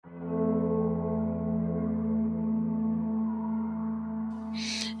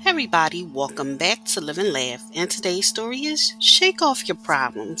everybody, welcome back to Live and Laugh, and today's story is Shake Off Your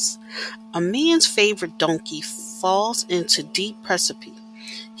Problems. A man's favorite donkey falls into deep precipice.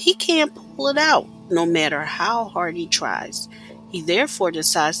 He can't pull it out, no matter how hard he tries. He therefore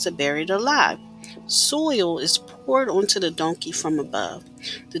decides to bury it alive. Soil is poured onto the donkey from above.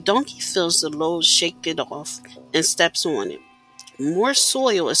 The donkey feels the load shake it off and steps on it. More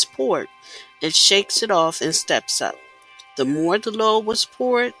soil is poured. It shakes it off and steps up. The more the load was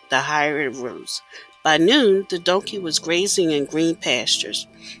poured, the higher it rose. By noon, the donkey was grazing in green pastures.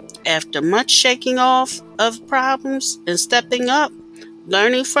 After much shaking off of problems and stepping up,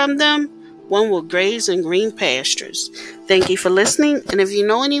 learning from them, one will graze in green pastures. Thank you for listening, and if you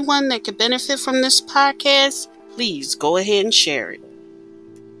know anyone that could benefit from this podcast, please go ahead and share it.